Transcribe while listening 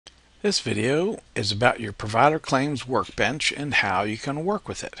This video is about your provider claims workbench and how you can work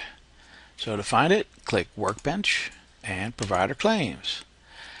with it. So to find it, click Workbench and Provider Claims.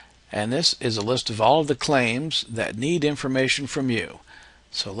 And this is a list of all of the claims that need information from you.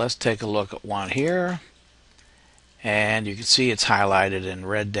 So let's take a look at one here. And you can see it's highlighted in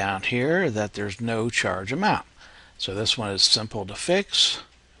red down here that there's no charge amount. So this one is simple to fix.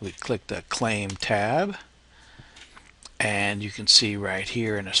 We click the Claim tab. And you can see right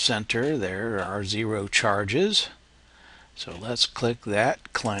here in the center there are 0 charges. So let's click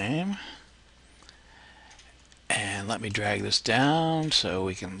that claim. And let me drag this down so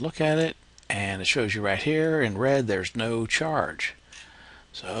we can look at it. And it shows you right here in red there's no charge.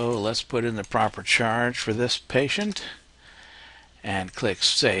 So let's put in the proper charge for this patient. And click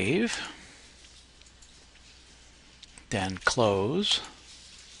Save. Then Close.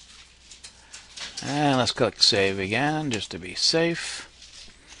 And let's click Save again just to be safe.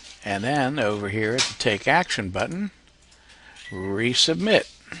 And then over here at the Take Action button, Resubmit.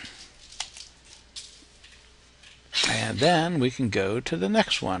 And then we can go to the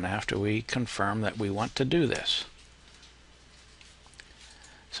next one after we confirm that we want to do this.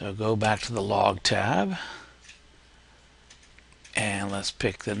 So go back to the Log tab. And let's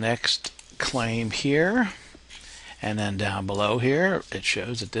pick the next claim here. And then down below here, it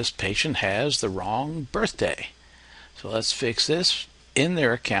shows that this patient has the wrong birthday. So let's fix this in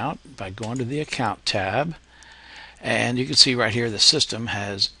their account by going to the Account tab. And you can see right here the system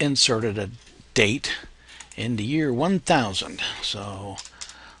has inserted a date in the year 1000. So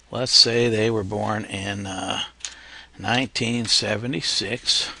let's say they were born in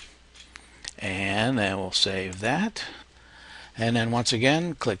 1976. And then we'll save that. And then once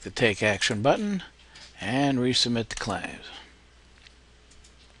again, click the Take Action button. And resubmit the claims.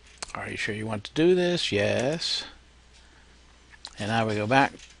 Are you sure you want to do this? Yes. And now we go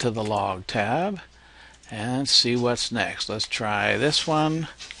back to the Log tab and see what's next. Let's try this one.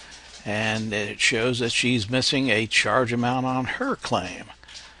 And it shows that she's missing a charge amount on her claim.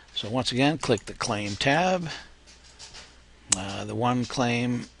 So once again, click the Claim tab. The one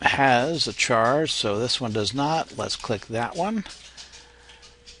claim has a charge, so this one does not. Let's click that one.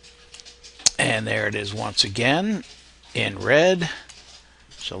 And there it is once again in red.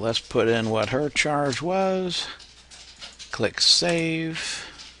 So let's put in what her charge was. Click Save.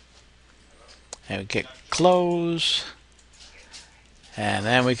 And we click Close. And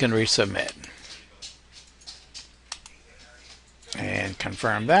then we can resubmit. And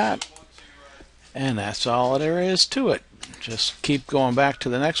confirm that. And that's all there is to it. Just keep going back to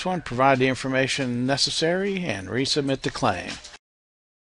the next one, provide the information necessary, and resubmit the claim.